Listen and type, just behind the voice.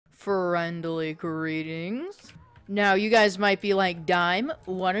Friendly greetings. Now, you guys might be like, Dime,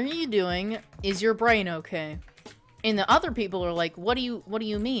 what are you doing? Is your brain okay? And the other people are like, what do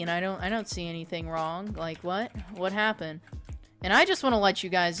you mean? I don't see anything wrong. Like, what? What happened? And I just want to let you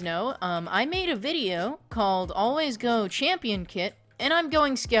guys know, I made a video called Always Go Champion Kit, and I'm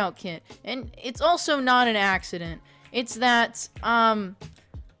going Scout Kit. And it's also not an accident. It's that, I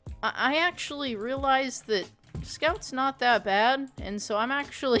actually realized that Scout's not that bad, and so I'm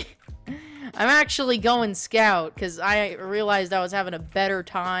actually going Scout, because I realized I was having a better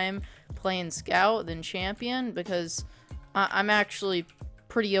time playing Scout than Champion, because I'm actually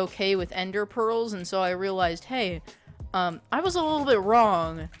pretty okay with Ender Pearls, and so I realized, hey, I was a little bit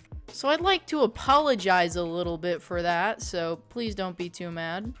wrong. So I'd like to apologize a little bit for that, so please don't be too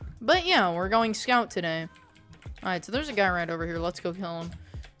mad. But yeah, we're going Scout today. Alright, so there's a guy right over here. Let's go kill him.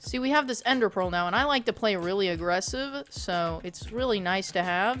 See, we have this Ender Pearl now, and I like to play really aggressive, so it's really nice to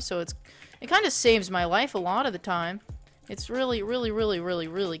have. So it kind of saves my life a lot of the time. It's really, really, really, really,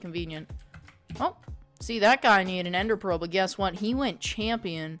 really convenient. Oh, see, that guy needed an Ender Pearl, but guess what? He went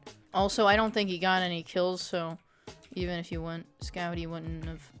Champion. Also, I don't think he got any kills, so even if you went Scout, he wouldn't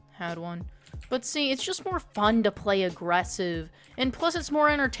have had one. But see, it's just more fun to play aggressive, and plus it's more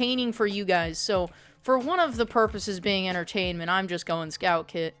entertaining for you guys, so for one of the purposes being entertainment, I'm just going Scout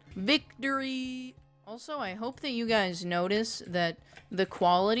Kit. Victory! Also, I hope that you guys notice that the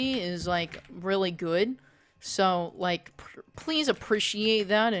quality is, like, really good. So, like, please appreciate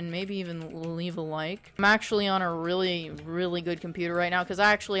that and maybe even leave a like. I'm actually on a really, really good computer right now, because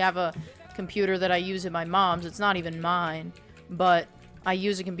I actually have a computer that I use at my mom's. It's not even mine, but I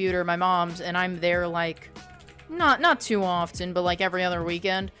use a computer at my mom's, and I'm there, like, not too often, but, like, every other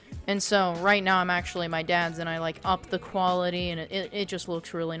weekend. And so, right now, I'm actually at my dad's, and I, like, up the quality, and it just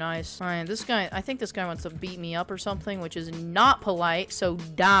looks really nice. Alright, this guy, I think this guy wants to beat me up or something, which is not polite, so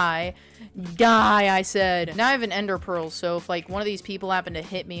die. Die, I said. Now I have an Ender Pearl, so if, like, one of these people happen to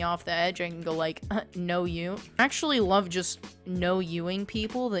hit me off the edge, I can go, like, no you. I actually love just no-youing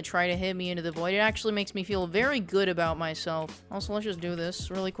people that try to hit me into the void. It actually makes me feel very good about myself. Also, let's just do this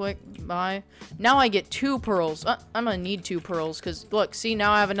really quick. Bye. Now I get 2 pearls. I'm gonna need 2 pearls, because, look, see,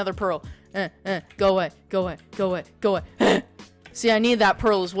 now I have another pearl. Go away, go away, go away, go away. See, I need that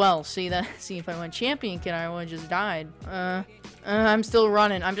pearl as well. See that? See, if I went Champion Kit, I would have just died. I'm still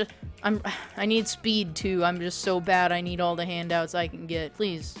running. I need speed too. I'm just so bad. I need all the handouts I can get.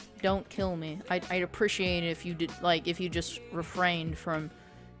 Please, don't kill me. I'd appreciate it if you did, like, if you just refrained from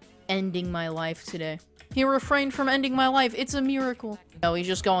ending my life today. He refrained from ending my life. It's a miracle. No, he's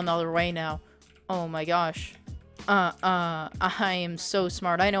just going the other way now. Oh my gosh. I am so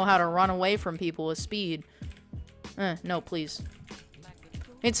smart. I know how to run away from people with speed. No, please.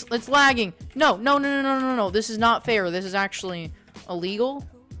 It's lagging. No. This is not fair. This is actually illegal.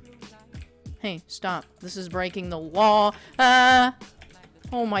 Hey, stop. This is breaking the law.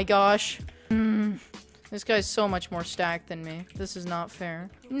 Oh my gosh. This guy's so much more stacked than me. This is not fair.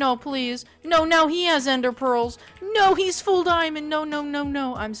 No, please. No, now he has Ender Pearls. No, he's full diamond.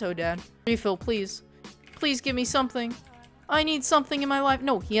 No. I'm so dead. Refill, please. Please give me something. I need something in my life.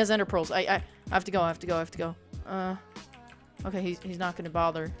 No, he has Ender Pearls. I have to go. I have to go. Okay, he's not gonna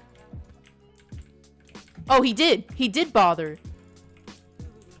bother. Oh, he did. He did bother.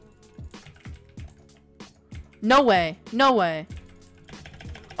 No way. No way.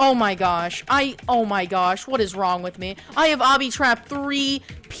 Oh my gosh. Oh my gosh. What is wrong with me? I have obby trapped 3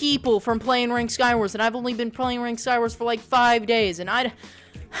 people from playing Ranked Skywars, and I've only been playing Ranked Skywars for like 5 days, and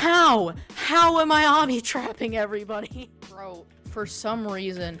How am I obby trapping everybody? Bro, for some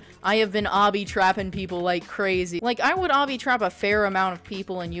reason, I have been obby trapping people like crazy. Like, I would obby trap a fair amount of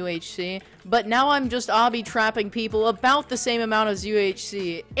people in UHC, but now I'm just obby trapping people about the same amount as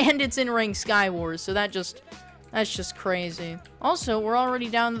UHC, and it's in Ranked Skywars, so that's just crazy. Also, we're already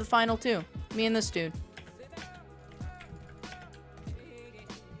down to the final 2. Me and this dude.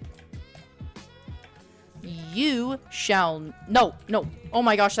 You shall... No. Oh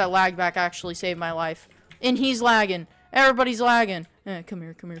my gosh, that lag back actually saved my life. And he's lagging. Everybody's lagging. Come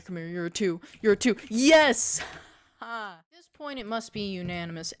here. You're a 2. You're a 2. Yes! At this point, it must be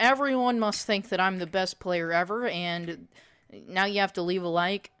unanimous. Everyone must think that I'm the best player ever, and now you have to leave a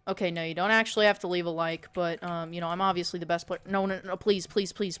like. Okay, no, you don't actually have to leave a like, but, you know, I'm obviously the best player. No, please.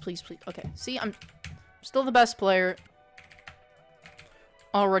 Okay, see, I'm still the best player.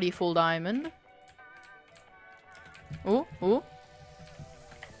 Already full diamond. Ooh.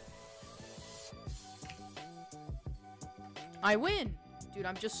 I win! Dude,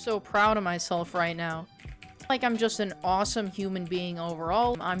 I'm just so proud of myself right now. Like, I'm just an awesome human being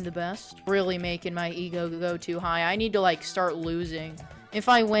overall. I'm the best. Really making my ego go too high. I need to, like, start losing If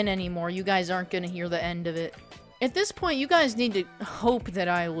I win anymore, you guys aren't gonna hear the end of it. At this point, you guys need to hope that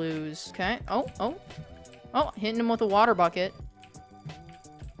I lose. Okay. Oh, hitting him with a water bucket.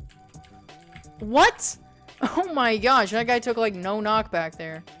 What? Oh my gosh, that guy took like no knockback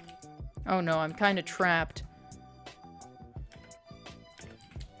there. Oh no, I'm kind of trapped.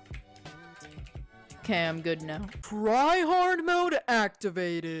 Okay, I'm good now. Try hard mode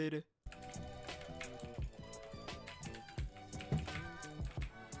activated.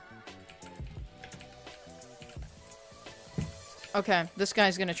 Okay, this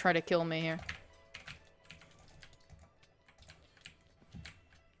guy's gonna try to kill me here.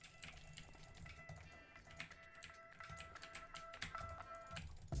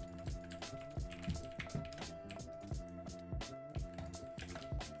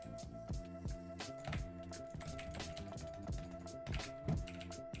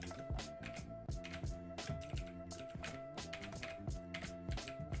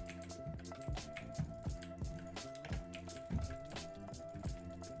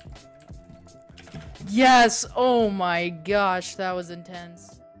 Yes! Oh my gosh, that was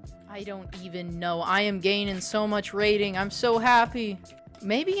intense. I don't even know. I am gaining so much rating. I'm so happy.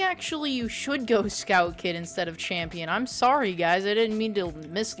 Maybe actually you should go Scout Kid instead of Champion. I'm sorry, guys. I didn't mean to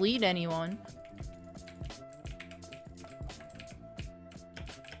mislead anyone.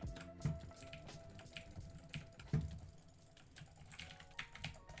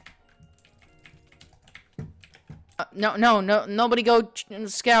 No, nobody go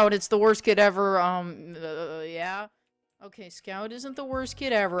Scout. It's the worst kid ever. Yeah. Okay, Scout isn't the worst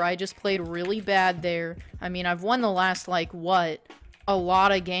kid ever. I just played really bad there. I mean, I've won the last, like, what? A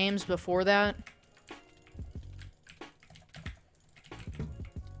lot of games before that.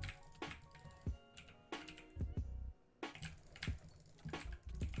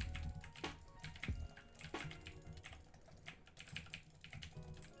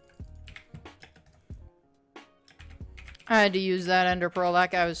 I had to use that Ender Pearl.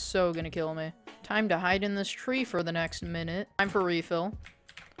 That guy was so gonna kill me. Time to hide in this tree for the next minute. Time for refill.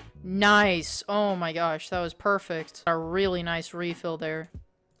 Nice. Oh my gosh, that was perfect. A really nice refill there.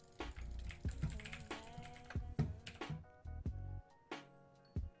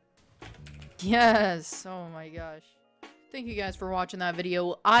 Yes. Oh my gosh. Thank you guys for watching that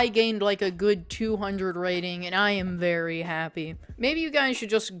video. I gained like a good 200 rating, and I am very happy. Maybe you guys should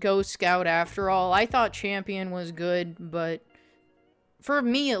just go Scout after all. I thought Champion was good, but for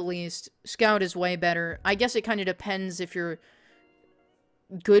me at least, Scout is way better. I guess it kind of depends if you're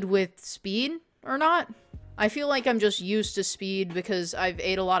good with speed or not. I feel like I'm just used to speed because I've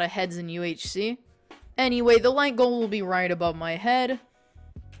ate a lot of heads in UHC. Anyway, the like goal will be right above my head.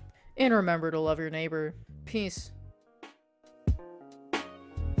 And remember to love your neighbor. Peace.